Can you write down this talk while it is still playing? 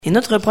Et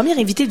notre premier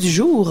invité du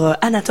jour,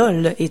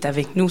 Anatole, est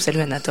avec nous.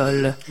 Salut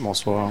Anatole.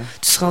 Bonsoir.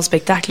 Tu seras en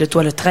spectacle,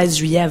 toi, le 13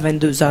 juillet à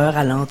 22h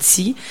à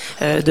l'Anti.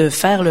 De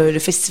faire le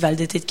Festival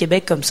d'été de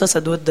Québec comme ça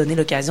doit te donner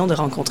l'occasion de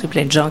rencontrer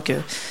plein de gens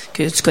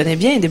que tu connais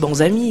bien, des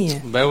bons amis.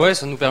 Ben ouais,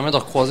 ça nous permet de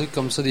recroiser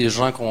comme ça des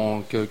gens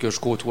que je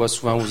côtoie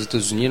souvent aux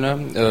États-Unis, là.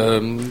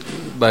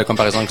 Comme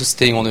par exemple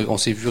Sting, on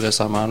s'est vu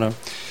récemment, là,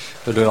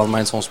 le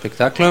lendemain de son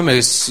spectacle, là,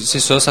 mais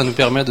c'est ça nous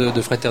permet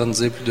de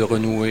fraterniser puis de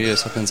renouer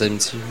certaines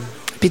amitiés.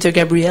 Peter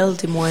Gabriel,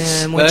 t'es moins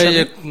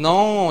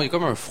non, il y a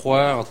comme un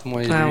froid entre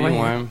moi et lui. Ouais.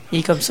 Ouais. Il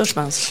est comme ça, je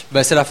pense.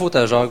 Ben c'est la faute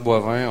à Jacques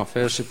Boivin, en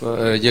fait, je sais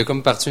pas. Il a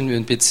comme parti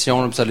une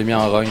pétition, là, puis ça l'a mis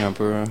en rogne un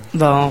peu.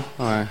 Bon,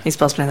 ouais. Il se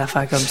passe plein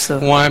d'affaires comme ça.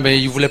 Ouais, ben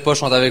il voulait pas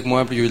chanter avec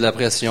moi, puis il y a eu de la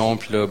pression,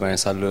 puis là, ben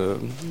ça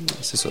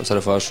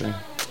l'a fâché.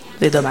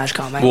 C'est dommage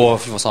quand même. Bon,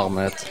 il va s'en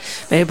remettre.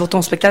 Ben, pour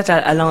ton spectacle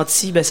à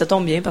l'Anti, ça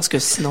tombe bien parce que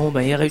sinon,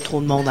 il y aurait eu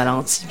trop de monde à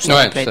l'Anti.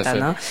 Ouais, peut être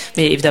tannant.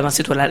 Mais évidemment,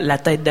 c'est toi la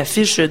tête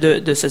d'affiche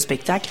de ce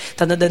spectacle.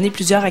 T'en as donné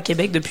plusieurs à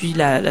Québec depuis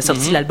la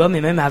sortie de l'album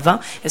et même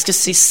avant. Est-ce que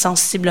c'est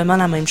sensiblement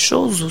la même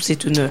chose ou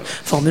c'est une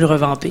formule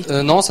revampée?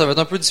 Non, ça va être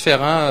un peu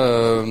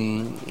différent,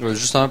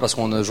 justement parce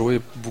qu'on a joué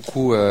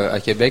beaucoup à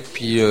Québec,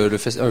 puis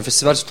un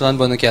festival, c'est toujours une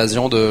bonne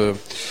occasion de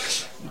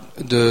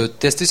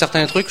tester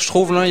certains trucs, je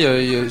trouve, là,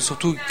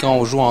 surtout quand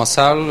on joue en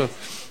salle,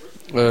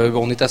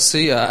 on est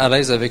assez à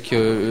l'aise avec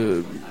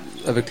le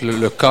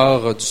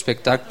corps du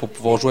spectacle pour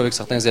pouvoir jouer avec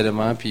certains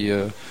éléments puis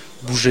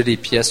bouger les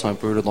pièces un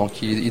peu, là.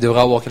 Donc il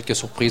devrait y avoir quelques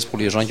surprises pour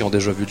les gens qui ont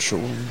déjà vu le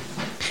show.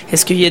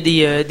 Est-ce qu'il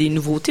y a des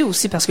nouveautés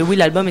aussi? Parce que oui,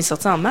 l'album est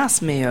sorti en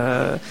mars, mais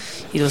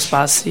il doit se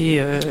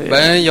passer...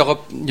 il y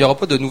aura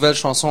pas de nouvelles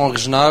chansons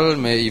originales,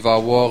 mais il va y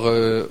avoir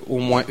au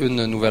moins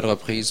une nouvelle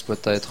reprise,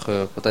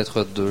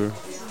 peut-être deux.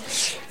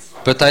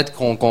 Peut-être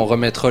qu'on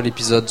remettra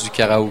l'épisode du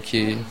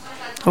karaoké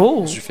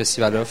du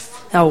Festival Off.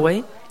 Ah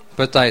ouais?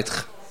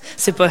 Peut-être.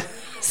 C'est pas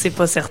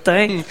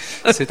certain.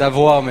 C'est à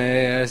voir,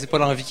 mais c'est pas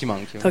l'envie qui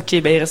manque. OK,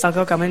 il reste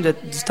encore quand même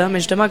du temps. Mais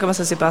justement, comment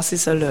ça s'est passé,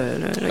 ça,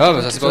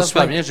 ça s'est passé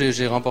super bien.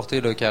 J'ai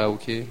remporté le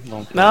karaoké.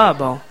 Donc,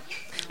 bon.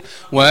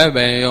 Ouais,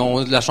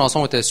 la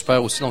chanson était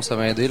super aussi, donc ça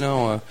m'a aidé,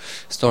 là.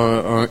 C'est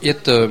un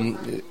hit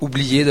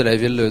oublié de la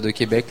ville de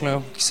Québec,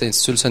 là, qui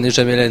s'intitule Ce n'est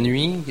jamais la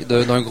nuit,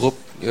 d'un groupe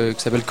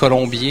qui s'appelle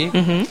Colombier,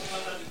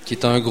 qui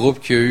est un groupe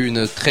qui a eu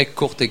une très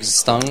courte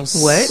existence.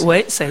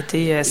 Ouais, ça a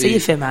été assez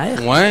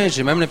éphémère. Ouais,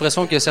 j'ai même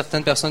l'impression qu'il y a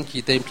certaines personnes qui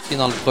étaient impliquées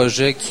dans le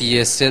projet qui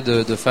essaient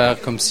de faire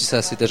comme si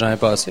ça s'était jamais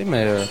passé,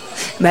 mais...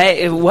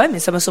 mais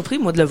ça m'a surpris,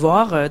 moi, de le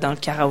voir dans le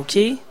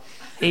karaoké.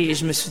 Et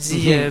je me suis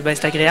dit,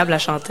 c'est agréable à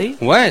chanter.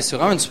 Ouais, c'est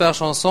vraiment une super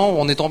chanson.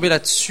 On est tombé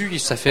là-dessus,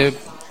 ça fait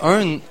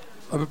un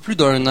peu plus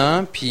d'1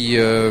 an, puis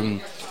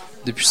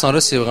depuis ce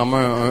temps-là, c'est vraiment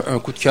un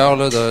coup de cœur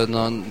là,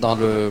 dans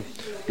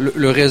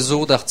le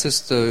réseau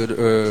d'artistes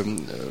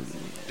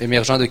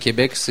émergents de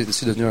Québec, c'est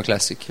devenu un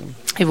classique.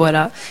 Et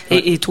voilà.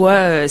 Ouais. Et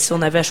toi, si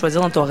on avait à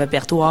choisir dans ton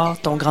répertoire,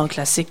 ton grand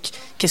classique,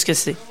 qu'est-ce que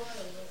c'est?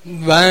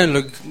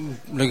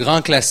 Le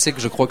grand classique,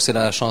 je crois que c'est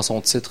la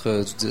chanson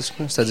titre du disque,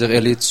 c'est-à-dire «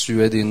 Elle est,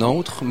 tu es des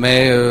nôtres »,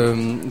 mais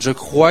je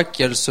crois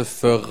qu'elle se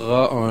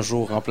fera un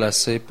jour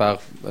remplacer par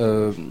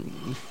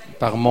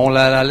Mon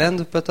La La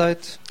Land,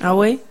 peut-être. Ah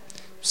oui?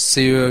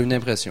 C'est une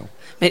impression.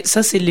 Mais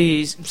ça,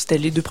 c'était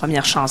les 2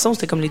 premières chansons,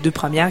 c'était comme les 2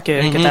 premières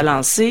que tu as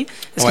lancées.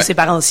 Est-ce que c'est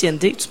par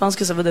ancienneté? Tu penses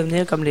que ça va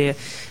devenir comme les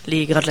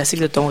grands classiques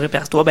de ton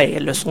répertoire?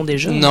 Elles le sont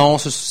déjà. Non,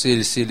 c'est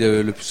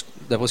le plus...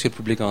 D'après ce que le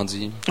public en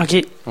dit.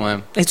 OK. Ouais.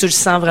 Et tu le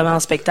sens vraiment en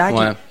spectacle?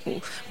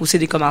 Ouais. Ou c'est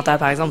des commentaires,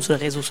 par exemple, sur les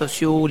réseaux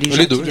sociaux, les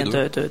gens qui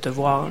viennent te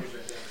voir?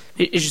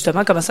 Et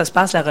justement, comment ça se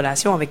passe, la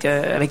relation avec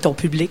ton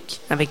public,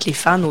 avec les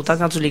fans, autant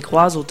quand tu les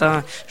croises,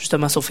 autant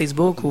justement sur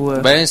Facebook? Ou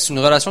c'est une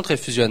relation très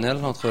fusionnelle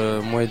entre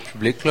moi et le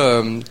public,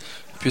 là,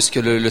 puisque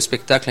le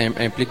spectacle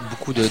implique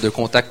beaucoup de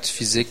contacts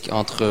physiques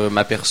entre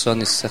ma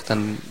personne et certains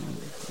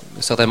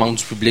membres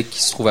du public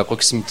qui se trouvent à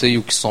proximité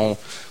ou qui sont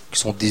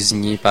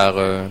désignés par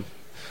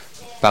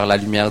la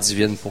lumière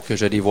divine pour que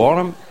je les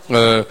voie.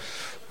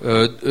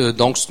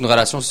 Donc, c'est une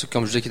relation,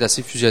 comme je dis, qui est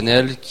assez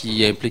fusionnelle,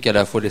 qui implique à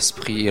la fois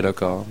l'esprit et le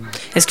corps.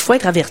 Est-ce qu'il faut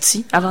être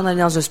averti avant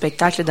d'aller dans un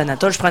spectacle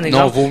d'Anatole? Je prends un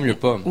exemple. Non, vaut mieux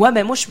pas.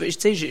 Ouais, moi, je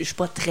suis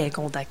pas très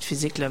contact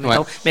physique, là,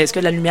 mettons. Ouais. Mais est-ce que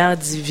la lumière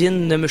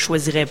divine ne me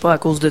choisirait pas à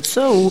cause de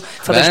ça, ou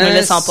faudrait que je me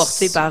laisse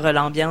emporter par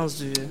l'ambiance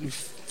du...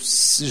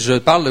 Je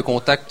parle de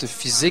contact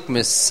physique,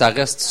 mais ça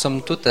reste,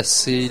 somme toute,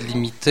 assez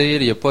limité.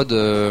 Il n'y a pas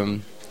de...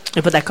 Il n'y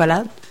a pas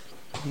d'accolade?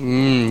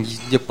 Il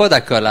n'y a pas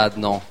d'accolade,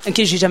 non. OK,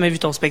 j'ai jamais vu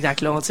ton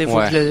spectacle, là. Il faut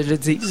que je le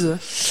dise.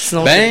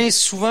 Sinon,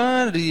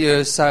 souvent,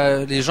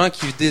 les gens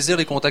qui désirent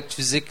les contacts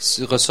physiques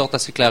ressortent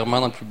assez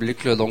clairement dans le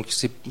public, là, donc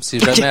c'est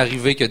jamais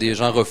arrivé que des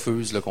gens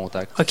refusent le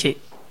contact. OK.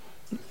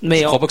 Mais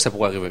je crois pas que ça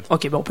pourrait arriver.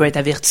 OK, on peut être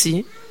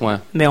averti,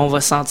 mais on va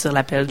sentir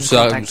l'appel du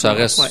contact. Ça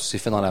reste, c'est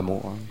fait dans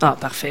l'amour. Hein. Ah,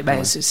 parfait.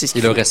 C'est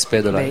et le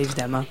respect de l'être.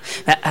 Évidemment.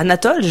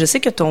 Anatole, je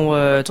sais que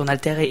ton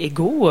alter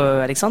ego,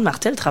 Alexandre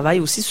Martel, travaille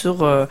aussi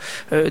sur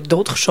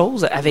d'autres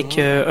choses avec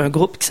un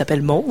groupe qui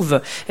s'appelle Mauve.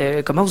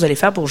 Comment vous allez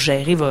faire pour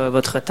gérer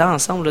votre temps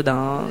ensemble là,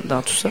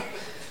 dans tout ça?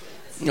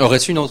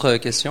 Aurais-tu une autre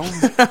question?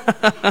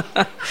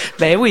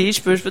 Ben oui,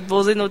 je peux te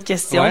poser une autre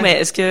question,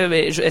 mais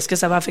est-ce que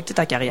ça va affecter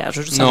ta carrière? Je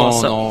veux juste savoir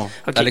ça. Non.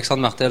 Okay.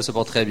 Alexandre Martel se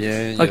porte très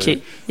bien.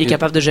 Il est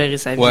capable de gérer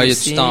sa vie. Ouais, il y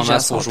a du temps en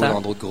masse pour jouer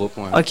dans d'autres groupes.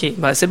 Ouais. OK,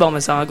 ben c'est bon,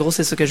 mais en gros,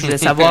 c'est ça que je voulais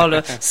savoir.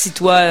 Là. Si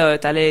toi,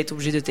 t'allais être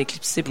obligé de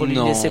t'éclipser pour lui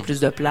laisser plus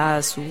de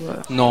place ou...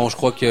 Non, je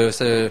crois que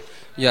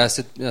il y a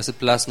assez de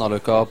place dans le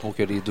corps pour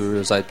que les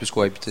deux aient plus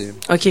cohabiter.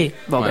 OK.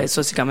 Bon, ben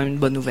ça, c'est quand même une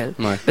bonne nouvelle.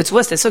 Ouais. Mais tu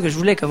vois, c'était ça que je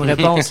voulais comme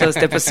réponse. Là.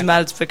 C'était pas si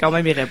mal. Tu peux quand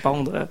même y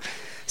répondre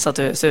sans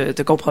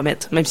te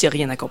compromettre, même s'il n'y a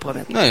rien à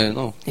compromettre.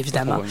 Non.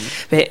 Évidemment.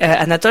 Mais,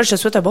 Anatole, je te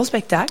souhaite un bon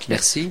spectacle.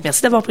 Merci.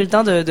 Merci d'avoir pris le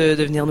temps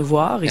de venir nous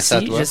voir merci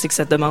ici. Je sais que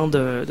ça te demande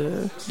de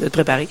te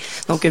préparer.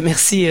 Donc,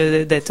 merci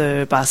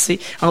d'être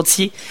passé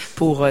entier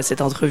pour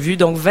cette entrevue.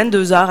 Donc,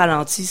 22h à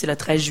l'Anti, c'est le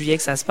 13 juillet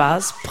que ça se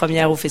passe.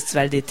 Première au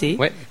Festival d'été.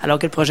 Ouais. Alors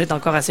que le projet est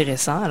encore assez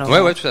récent. Alors,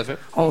 ouais, tout à fait.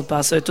 On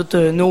passe toutes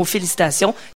nos félicitations.